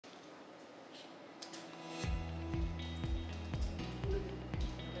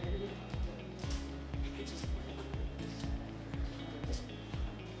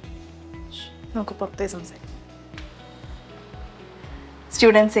നമുക്ക് പുറത്തേ സംസാരിക്കാം.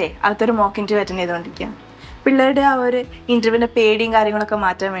 സ്റ്റുഡൻസേ അകത്തൊരു മോക്ക് ഇൻ്റർവ്യൂ അറ്റൻഡ് ചെയ്തുകൊണ്ടിരിക്കുകയാണ്. പിള്ളേരുടെ ആ ഒരു ഇൻ്റർവ്യൂവിൻ്റെ പേടിയും കാര്യങ്ങളൊക്കെ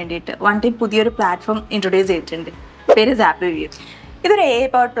മാറ്റാൻ വേണ്ടിയിട്ട് OneTeam പുതിയൊരു പ്ലാറ്റ്ഫോം ഇൻട്രൊഡ്യൂസ് ചെയ്തിട്ടുണ്ട്. പേര് ZappyVue. ഇതൊരു AI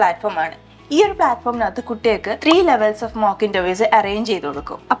പവർഡ് പ്ലാറ്റ്ഫോമാണ്. ഈ ഒരു പ്ലാറ്റ്ഫോമിനകത്ത് കുട്ടികൾക്ക് 3 levels of mock interviews arrange ചെയ്ത്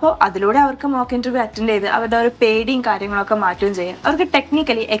കൊടുക്കും. അപ്പോൾ അതിലൂടെ അവർക്ക് മോക്ക് ഇൻ്റർവ്യൂ അറ്റൻഡ് ചെയ്ത് അവരുടെ ഒരു പേടിയും കാര്യങ്ങളൊക്കെ മാറ്റുകയും ചെയ്യാം. അവർക്ക്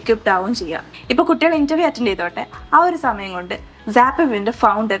ടെക്നിക്കലി എക്വിപ്ഡ് ആവുകയും ചെയ്യാം. ഇപ്പോൾ കുട്ടികൾ ഇൻ്റർവ്യൂ അറ്റൻഡ് ചെയ്തോട്ടെ, ആ ഒരു സമയം കൊണ്ട് ZappyVueന്റെ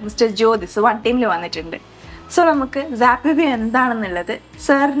ഫൗണ്ടർ മിസ്റ്റർ ജ്യോതിസ് OneTeamൽ വന്നിട്ടുണ്ട്. സോ നമുക്ക് ZappyVue എന്താണെന്നുള്ളത്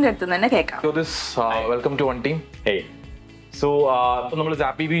സാറിൻ്റെ അടുത്ത് തന്നെ കേൾക്കാം. Welcome to OneTeam. സോ നമ്മൾ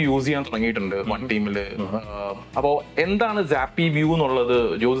ZappyVue യൂസ് ചെയ്യാൻ തുടങ്ങിയിട്ടുണ്ട് OneTeamൽ. അപ്പോൾ എന്താണ് ZappyVue എന്നുള്ളത്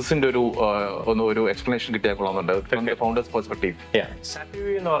ജോസിന്റെ ഒരു എക്സ്പ്ലനേഷൻ കിട്ടിയാൽ കൊള്ളാമെന്നുണ്ട് ഫൗണ്ടേഴ്സ് പെർസ്പെക്ടീവ്.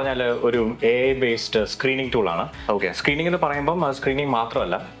 ZappyVue എന്ന് പറഞ്ഞാൽ ഒരു AI ബേസ്ഡ് സ്ക്രീനിങ് ടൂൾ ആണ്. സ്ക്രീനിങ് എന്ന് പറയുമ്പോൾ സ്ക്രീനിങ്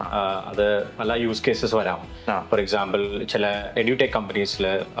മാത്രമല്ല, അത് പല യൂസ് കേസസ് വരാം. ഫോർ എക്സാമ്പിൾ ചില എഡ്യൂടെക് കമ്പനീസിൽ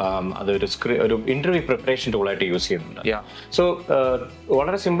അതൊരു ഇന്റർവ്യൂ പ്രിപ്പറേഷൻ ടൂളായിട്ട് യൂസ് ചെയ്യുന്നുണ്ട്. സോ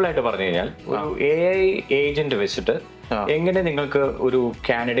വളരെ സിമ്പിൾ ആയിട്ട് പറഞ്ഞു കഴിഞ്ഞാൽ ഒരു AI ഏജന്റ് വെച്ചിട്ട് എങ്ങനെ നിങ്ങൾക്ക് ഒരു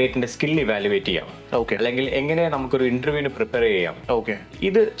കാൻഡിഡേറ്റിന്റെ സ്കിൽ ഇവാലുവേറ്റ് ചെയ്യാം, അല്ലെങ്കിൽ എങ്ങനെ നമുക്കൊരു ഇന്റർവ്യൂവിന് പ്രിപ്പയർ ചെയ്യാം,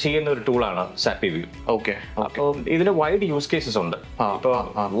 ഇത് ചെയ്യുന്ന ഒരു ടൂളാണ് ZappyVue. അപ്പോൾ ഇതിന് വൈഡ് യൂസ് കേസസ് ഉണ്ട്.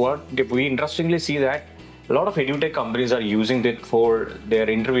 We interestingly see that a lot of edutech companies are using it for their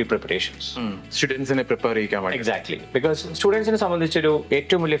interview preparations. Students prepare ചെയ്യാൻ വേണ്ടി. Exactly. Because students സംബന്ധിച്ചൊരു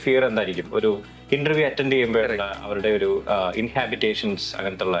ഏറ്റവും വലിയ ഫിയർ എന്തായിരിക്കും, ഒരു ഇന്റർവ്യൂ അറ്റൻഡ് ചെയ്യുമ്പോഴുള്ള അവരുടെ ഒരു ഇൻഹാബിറ്റേഷൻസ്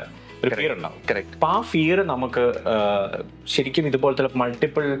അങ്ങനത്തുള്ള ഒരു ഫിയർ ഉണ്ടാവും. അപ്പൊ ആ ഫിയർ നമുക്ക് ശരിക്കും ഇതുപോലത്തെ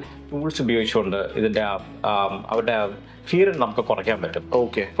മൾട്ടിപ്പിൾ ടൂൾസ് ഉപയോഗിച്ചുകൊണ്ട് ഇതിന്റെ അവരുടെ ഫിയർ നമുക്ക് കുറയ്ക്കാൻ പറ്റും.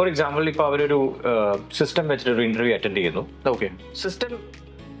 ഫോർ എക്സാമ്പിൾ, ഇപ്പൊ അവരൊരു സിസ്റ്റം വെച്ചിട്ട് ഒരു ഇന്റർവ്യൂ അറ്റൻഡ് ചെയ്യുന്നു. സിസ്റ്റം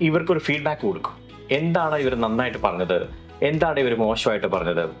ഇവർക്കൊരു ഫീഡ്ബാക്ക് കൊടുക്കും. എന്താണ് ഇവർ നന്നായിട്ട് പറഞ്ഞത്, എന്താണ് ഇവർ മോശമായിട്ട്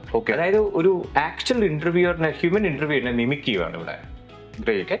പറഞ്ഞത്. അതായത് ഒരു ആക്ച്വൽ ഇന്റർവ്യൂറിനെ, ഹ്യൂമൻ ഇന്റർവ്യൂവിനെ മിമിക് ചെയ്യുകയാണ് ഇവിടെ.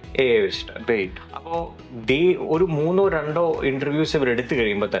 അപ്പോൾ ഒരു 3-2 ഇന്റർവ്യൂസ് ഇവർ എടുത്തു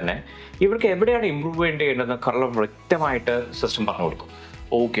കഴിയുമ്പോൾ തന്നെ ഇവർക്ക് എവിടെയാണ് ഇമ്പ്രൂവ് ചെയ്യേണ്ടതെന്ന് കാരണം വ്യക്തമായിട്ട് സിസ്റ്റം പറഞ്ഞു കൊടുക്കും.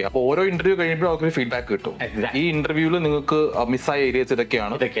 അപ്പോൾ ഓരോ ഇന്റർവ്യൂ കഴിയുമ്പോൾ അവർക്ക് ഫീഡ്ബാക്ക് കിട്ടും. ഈ ഇന്റർവ്യൂവിൽ നിങ്ങൾക്ക് മിസ്സായ ഏരിയസ്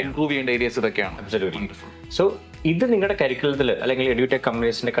ഇതൊക്കെയാണ്, ഇമ്പ്രൂവ് ചെയ്യേണ്ട ഏരിയസ് ഇതൊക്കെയാണ്. സോ ഇത് നിങ്ങളുടെ കരിക്കുലത്തിൽ അല്ലെങ്കിൽ എഡ്യൂടെക്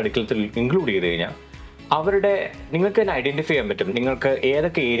കമ്പനീസിന്റെ കരിക്കുലത്തിൽ ഇൻക്ലൂഡ് ചെയ്ത് കഴിഞ്ഞാൽ നിങ്ങൾക്ക് തന്നെ ഐഡന്റിഫൈ ചെയ്യാൻ പറ്റും നിങ്ങൾക്ക്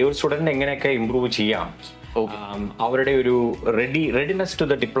ഏതൊക്കെ ഏരിയ സ്റ്റുഡന്റിന് എങ്ങനെയൊക്കെ ഇമ്പ്രൂവ് ചെയ്യാം, അവരുടെ ഒരു readiness to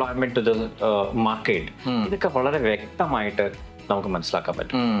the deployment to the market, ഇതൊക്കെ വളരെ വ്യക്തമായിട്ട് നമുക്ക് മനസ്സിലാക്കാൻ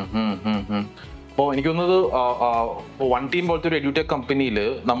പറ്റും. അപ്പോൾ എനിക്ക് തോന്നുന്നത് OneTeam പോലത്തെ ഒരു എഡ്യൂടെക് കമ്പനിയിൽ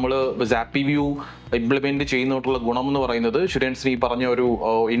നമ്മൾ ZappyVue ഇംപ്ലിമെന്റ് ചെയ്യുന്നതിനുള്ള ഗുണം എന്ന് പറയുന്നത് സ്റ്റുഡൻസിന് ഈ പറഞ്ഞ ഒരു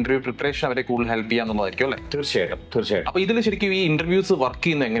ഇന്റർവ്യൂ പ്രിപ്പറേഷൻ അവരെ കൂടുതൽ ഹെൽപ്പ് ചെയ്യാന്നുള്ളതായിരിക്കും അല്ലേ? തീർച്ചയായിട്ടും. അപ്പോൾ ഇതിൽ ശരിക്കും ഈ ഇന്റർവ്യൂസ് വർക്ക്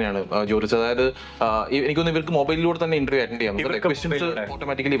ചെയ്യുന്നത് എങ്ങനെയാണ് ജോറിസ്? അതായത് എനിക്കൊന്ന് ഇവർക്ക് മൊബൈലിലൂടെ തന്നെ ഇന്റർവ്യൂ അറ്റൻഡ് ചെയ്യാം, ക്വസ്റ്റ്യൻസ്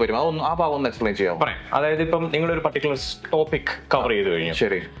ഓട്ടോമാറ്റിക്കലി വരും. ആ ഭാഗം ഒന്ന് എക്സ്പ്ലെയിൻ ചെയ്യാം. അതായത് ഇപ്പം നിങ്ങളൊരു പർട്ടിക്കുലർ ടോപ്പിക് കവർ ചെയ്ത് കഴിഞ്ഞു,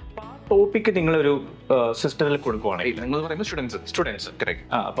 ശരി, ടോപ്പിക്ക് നിങ്ങളൊരു സിസ്റ്റത്തിൽ കൊടുക്കുവാണെങ്കിൽ നിങ്ങൾ പറയുന്നത് സ്റ്റുഡൻസ്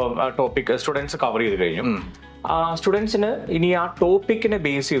അപ്പം ആ ടോപ്പിക് സ്റ്റുഡൻസ് കവർ ചെയ്ത് കഴിഞ്ഞു. സ്റ്റുഡൻസിന് ഇനി ആ ടോപ്പിക്കിനെ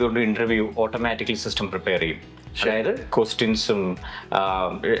ബേസ് ചെയ്തുകൊണ്ട് ഇന്റർവ്യൂ ഓട്ടോമാറ്റിക്കലി സിസ്റ്റം പ്രിപ്പയർ ചെയ്യും. അതായത് ക്വസ്റ്റ്യൻസും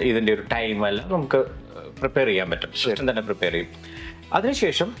ഇതിന്റെ ഒരു ടൈം എല്ലാം നമുക്ക് പ്രിപ്പയർ ചെയ്യാൻ പറ്റും, സിസ്റ്റം തന്നെ പ്രിപ്പയർ ചെയ്യും.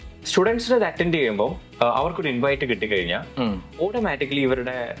 അതിനുശേഷം സ്റ്റുഡൻസിന് അത് അറ്റൻഡ് ചെയ്യുമ്പോൾ അവർക്കൊരു ഇൻവൈറ്റ് കിട്ടിക്കഴിഞ്ഞാൽ ഓട്ടോമാറ്റിക്കലി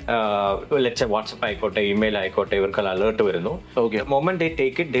ഇവരുടെ വാട്സപ്പ് ആയിക്കോട്ടെ, ഇമെയിൽ ആയിക്കോട്ടെ, ഇവർക്ക് അലേർട്ട് വരുന്നു. Moment they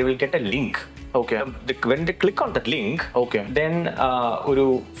take it, they will get A link. When they click on that link, then ഒരു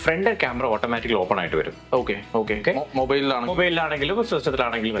ഫ്രണ്ട് ക്യാമറ ഓട്ടോമാറ്റിക്കലി ഓപ്പൺ ആയിട്ട് വരും. മൊബൈലിലാണെങ്കിലും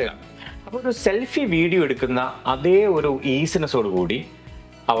സിസ്റ്റത്തിലാണെങ്കിലും എല്ലാം. അപ്പോൾ ഒരു സെൽഫി വീഡിയോ എടുക്കുന്ന അതേ ഒരു ഈസിനെസ്സോട് കൂടി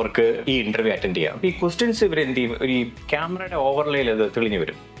അവർക്ക് ഈ ഇന്റർവ്യൂ അറ്റൻഡ് ചെയ്യാം. ഈ ക്വസ്റ്റ്യൻസ് ഇവർ എന്ത് ചെയ്യും, ഈ ക്യാമറയുടെ ഓവർലേയിൽ അത് തെളിഞ്ഞു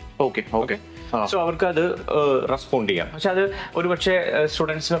വരും. സോ അവർക്ക് അത് റെസ്പോണ്ട് ചെയ്യാം. പക്ഷെ അത് ഒരുപക്ഷെ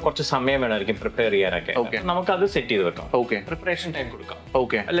സ്റ്റുഡൻസിന് കുറച്ച് സമയം വേണമായിരിക്കും പ്രിപ്പയർ ചെയ്യാനൊക്കെ. നമുക്കത് സെറ്റ് ചെയ്ത് വെക്കാം, പ്രിപ്പറേഷൻ ടൈം കൊടുക്കാം.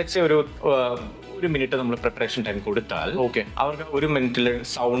 ലെറ്റ്സ് ഒരു മിനിറ്റ് നമ്മൾ പ്രിപ്പറേഷൻ ടൈം കൊടുത്താൽ അവർക്ക് 1 മിനിറ്റിൽ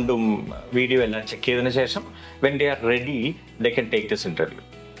സൗണ്ടും വീഡിയോ എല്ലാം ചെക്ക് ചെയ്തതിനു ശേഷം when they are ready they can take this interview.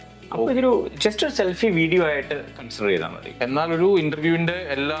 അപ്പോൾ ഇതൊരു ജസ്റ്റ് ഒരു സെൽഫി വീഡിയോ ആയിട്ട് കൺസിഡർ ചെയ്താൽ മതി. എന്നാൽ ഒരു ഇന്റർവ്യൂവിന്റെ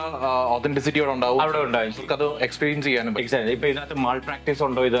എല്ലാ ഓതന്റിസിറ്റിയോടെ ഉണ്ടാവും, അവിടെ ഉണ്ടാവും, അത് എക്സ്പീരിയൻസ് ചെയ്യാനും. ഇപ്പൊ ഇതിനകത്ത് മാൾ പ്രാക്ടീസ്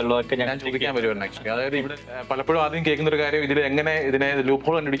ഉണ്ടോ ഇതുള്ളതൊക്കെ ഞാൻ ചോദിക്കാൻ വരുവാണ്. ആക്ച്വലി അതായത് ഇവിടെ പലപ്പോഴും ആദ്യം കേൾക്കുന്ന ഒരു കാര്യം ഇതിൽ എങ്ങനെ ഇതിനെ ലൂപ്പ്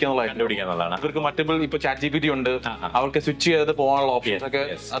ഹോൾ കണ്ടുപിടിക്കാന്നുള്ളതാണ്. ഇവർക്ക് മൾട്ടിപ്പിൾ ഇപ്പൊ ChatGPT ഉണ്ട്, അവർക്ക് സ്വിച്ച് ചെയ്ത് പോകാനുള്ള ഓപ്ഷൻസ് ഒക്കെ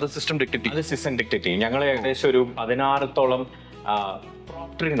അത് സിസ്റ്റം ഡിക്റ്റേറ്റ് ചെയ്യും. ഞങ്ങൾ ഏകദേശം ഒരു 16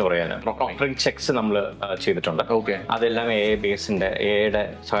 പ്രോക്ടറിംഗ് എന്ന് പറയാൻ പ്രോക്ടറിംഗ് ചെക്സ് നമ്മൾ ചെയ്തിട്ടുണ്ട്. അതെല്ലാം എയുടെ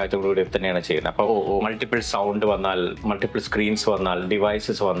സഹായത്തോടുകൂടി തന്നെയാണ് ചെയ്യുന്നത്. അപ്പോൾ മൾട്ടിപ്പിൾ സൗണ്ട് വന്നാൽ, മൾട്ടിപ്പിൾ സ്ക്രീൻസ് വന്നാൽ,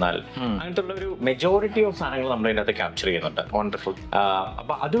 ഡിവൈസസ് വന്നാൽ, അങ്ങനത്തെ ഉള്ള ഒരു മെജോറിറ്റി ഓഫ് സാധനങ്ങൾ നമ്മൾ ഇതിനകത്ത് ക്യാപ്ചർ ചെയ്യുന്നുണ്ട്. വണ്ടർഫുൾ.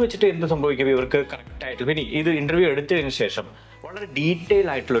 അപ്പൊ അത് വെച്ചിട്ട് എന്ത് സംഭവിക്കും, ഇവർക്ക് കറക്റ്റ് ആയിട്ട് പിന്നെ ഇത് ഇന്റർവ്യൂ എടുത്തതിന് ശേഷം വളരെ ഡീറ്റെയിൽ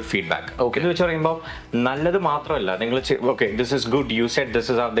ആയിട്ടുള്ള ഒരു ഫീഡ്ബാക്ക്. ഓക്കെ എന്ന് വെച്ച് പറയുമ്പോൾ നല്ലത് മാത്രമല്ല നിങ്ങൾ okay this is good, you said this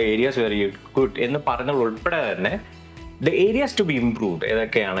is are the areas very good എന്ന് പറഞ്ഞത് ഉൾപ്പെടെ തന്നെ the areas to B improved,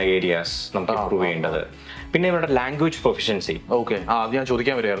 ഏതൊക്കെയാണ് ഏരിയാസ് നമുക്ക് ഇംപ്രൂവ് ചെയ്യേണ്ടത്. പിന്നെ ഇവിടെ ലാംഗ്വേജ് പ്രൊഫിഷ്യൻസി. ഓക്കെ, അത് ഞാൻ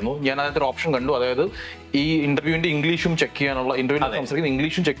ചോദിക്കാൻ വരുമായിരുന്നു. ഞാൻ അതിനകത്ത് ഒരു ഓപ്ഷൻ കണ്ടു, അതായത് ഈ ഇന്റർവ്യൂവിന്റെ ഇംഗ്ലീഷും ചെക്ക് ചെയ്യാനുള്ള, ഇന്റർവ്യൂവിൽ സംസാരിക്കുന്ന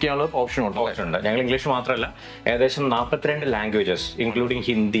ഇംഗ്ലീഷും ചെക്ക് ചെയ്യാനുള്ള ഓപ്ഷൻ ഉണ്ട്. ഞങ്ങൾ ഇംഗ്ലീഷ് മാത്രമല്ല ഏകദേശം 42 ലാംഗ്വേജസ് ഇൻക്ലൂഡിങ്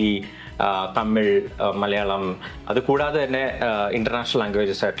ഹിന്ദി, തമിഴ്, മലയാളം, അത് കൂടാതെ തന്നെ ഇന്റർനാഷണൽ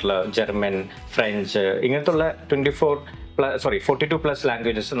ലാംഗ്വേജസ് ആയിട്ടുള്ള ജർമ്മൻ, ഫ്രഞ്ച്, ഇങ്ങനത്തുള്ള 42+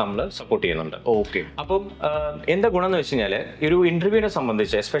 ലാംഗ്വേജസ് നമ്മൾ സപ്പോർട്ട് ചെയ്യുന്നുണ്ട്. ഓക്കെ, അപ്പം എന്താ ഗുണം എന്ന് വെച്ച് കഴിഞ്ഞാൽ ഒരു ഇന്റർവ്യൂവിനെ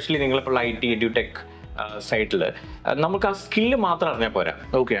സംബന്ധിച്ച് എസ്പെഷ്യലി നിങ്ങളിപ്പോൾ IT എഡ്യൂടെക് സൈറ്റിൽ നമുക്ക് ആ സ്കില്ല് മാത്രം അറിഞ്ഞാൽ പോരാ.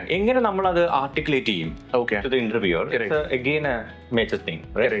 ഓക്കെ, എങ്ങനെ നമ്മൾ അത് ആർട്ടിക്കുലേറ്റ് ചെയ്യും interviewer again A major thing.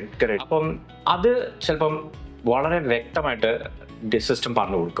 അപ്പം അത് ചിലപ്പം വളരെ വ്യക്തമായിട്ട് സിസ്റ്റം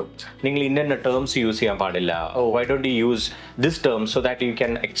പറഞ്ഞു കൊടുക്കും. നിങ്ങൾ ഇന്ന ടേംസ് യൂസ് ചെയ്യാൻ പാടില്ല, why don't you use this term so that you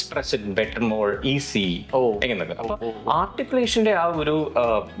can express it better, more easy എങ്ങനെയൊക്കെ. അപ്പൊ ആർട്ടിക്കുലേഷന്റെ ആ ഒരു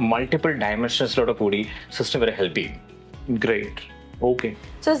മൾട്ടിപ്പിൾ ഡയമെൻഷൻസിലൂടെ കൂടി സിസ്റ്റം വരെ ഹെൽപ്പ് ചെയ്യും. ഗ്രേറ്റ്. ഓക്കെ,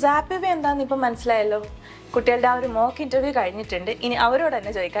 സോ ZappyVue എന്താന്ന് ഇപ്പം മനസ്സിലായല്ലോ. കുട്ടികളുടെ ആ ഒരു മോക്ക് ഇന്റർവ്യൂ കഴിഞ്ഞിട്ടുണ്ട്. ഇനി അവരോട്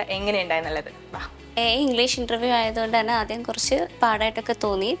തന്നെ ചോദിക്കാം എങ്ങനെയുണ്ടായെന്നുള്ളത്. ഇംഗ്ലീഷ് ഇൻ്റർവ്യൂ ആയതുകൊണ്ട് തന്നെ ആദ്യം കുറച്ച് പാടായിട്ടൊക്കെ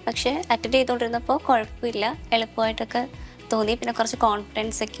തോന്നി, പക്ഷേ അറ്റൻഡ് ചെയ്തുകൊണ്ടിരുന്നപ്പോൾ കുഴപ്പമില്ല, എളുപ്പമായിട്ടൊക്കെ തോന്നി. പിന്നെ കുറച്ച്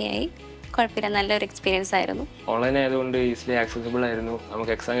കോൺഫിഡൻസ് ഒക്കെ ആയി, കുഴപ്പമില്ല, നല്ലൊരു എക്സ്പീരിയൻസ് ആയിരുന്നു. ഓൺലൈൻ ആയതുകൊണ്ട് ഈസിലി ആക്സസിബിൾ ആയിരുന്നു.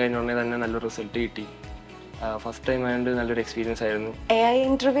 നമുക്ക് എക്സാം കഴിഞ്ഞ ഉടനെ തന്നെ നല്ലൊരു റിസൾട്ട് കിട്ടി. ഫസ്റ്റ് ടൈം ആയതുകൊണ്ട് നല്ലൊരു എക്സ്പീരിയൻസ് ആയിരുന്നു. AI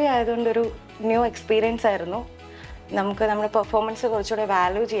ഇൻ്റർവ്യൂ ആയതുകൊണ്ട് ഒരു ന്യൂ എക്സ്പീരിയൻസ് ആയിരുന്നു. നമുക്ക് നമ്മുടെ പെർഫോമൻസ് കുറച്ചുകൂടെ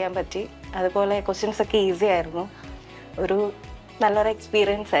വാല്യൂ ചെയ്യാൻ പറ്റി. അതുപോലെ ക്വസ്റ്റ്യൻസ് ഒക്കെ ഈസി ആയിരുന്നു. ഒരു നല്ലൊരു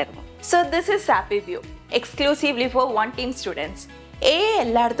എക്സ്പീരിയൻസ് ആയിരുന്നു. So this is ZappyVue exclusively for OneTeam students. AI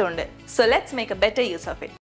എല്ലായിടത്തും ഉണ്ട്. So let's make A better use of it.